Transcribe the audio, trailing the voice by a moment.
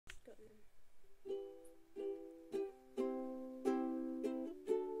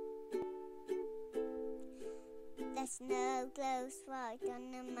snow glows white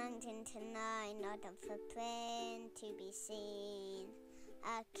on the mountain tonight, not a footprint to be seen.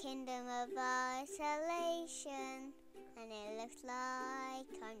 A kingdom of isolation, and it looks like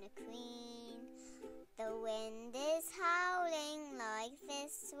I'm the queen. The wind is howling like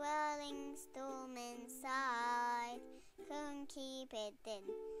this swirling storm inside. Couldn't keep it in,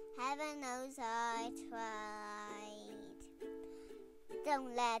 heaven knows I tried.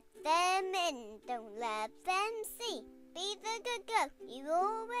 Don't let them in, don't let them see. Be the good girl you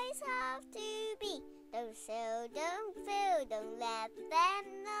always have to be. Don't feel, don't feel, don't let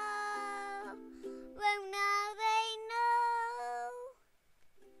them know. Well, now they know.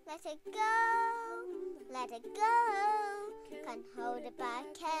 Let it go, let it go. Can't hold it back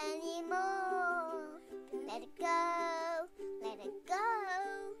anymore. Let it go, let it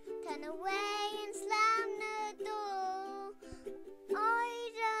go. Turn away and slam the door. I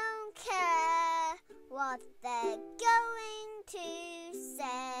don't care what they're going to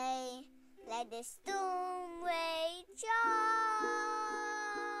say. Let the storm rage on.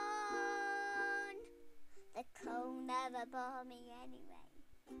 The cold never bore me anyway.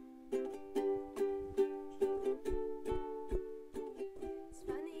 It's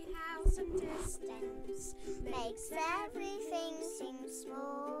funny how some distance Makes everything seem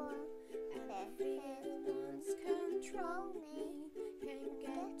small. everyone's control me. Can't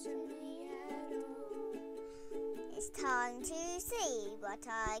get to me at all. It's time to see what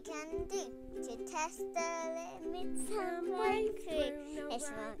I can do to test the limits and break through. It's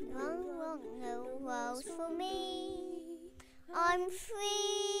wrong, no walls for me. I'm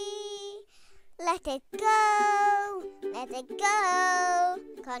free. Let it go, let it go.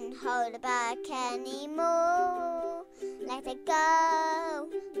 Can't hold it back anymore. Let it go,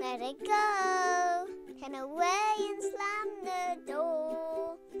 let it go. Turn away and slam the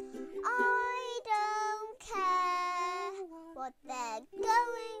door. I don't care what they're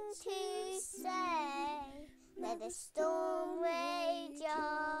going to say. Let the storm rage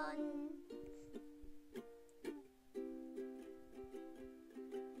on.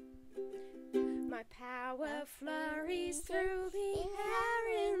 My power flurries through the air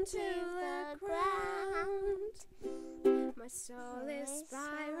into the ground. My soul is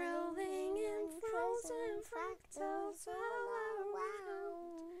spiraling in frozen fractals all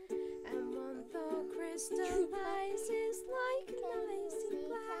around. And one thought crystallizes like an icy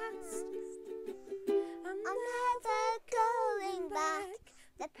blast. I'm never going back.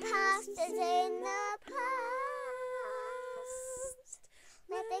 The past is in the past.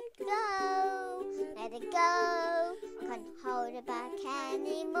 Let it go, let it go. Can't hold it back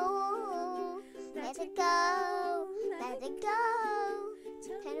anymore. Let it go, let it go.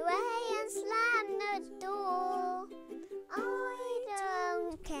 Turn away and slam the door. I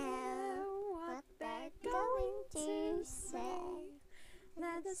don't care what they're going to say.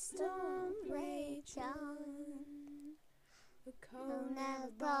 Let the storm rage on. The They'll cold never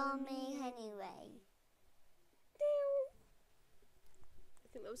bore me anyway. I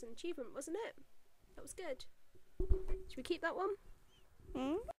think that was an achievement, wasn't it? That was good. Should we keep that one?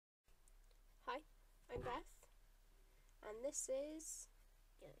 Hi, I'm Beth, and this is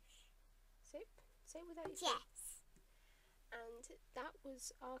Say it without your feet. Yes. And that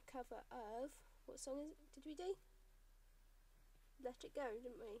was our cover of, what song did we do? Let It Go,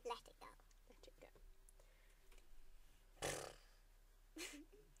 didn't we? Let it go. Let It Go.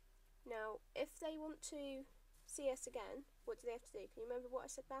 Now, if they want to see us again, what do they have to do? Can you remember what I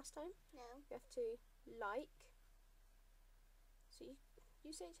said last time? No. You have to like. So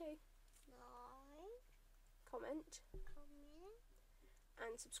you say it too. Like. Comment. Comment.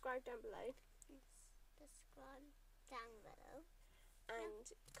 And subscribe down below. Subscribe down below.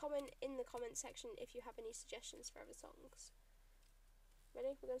 And comment in the comment section if you have any suggestions for other songs.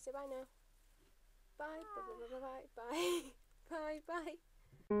 Ready? We're going to say bye now. Bye. Bye. Bye. Bye. Bye. Bye.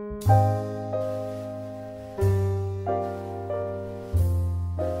 Bye.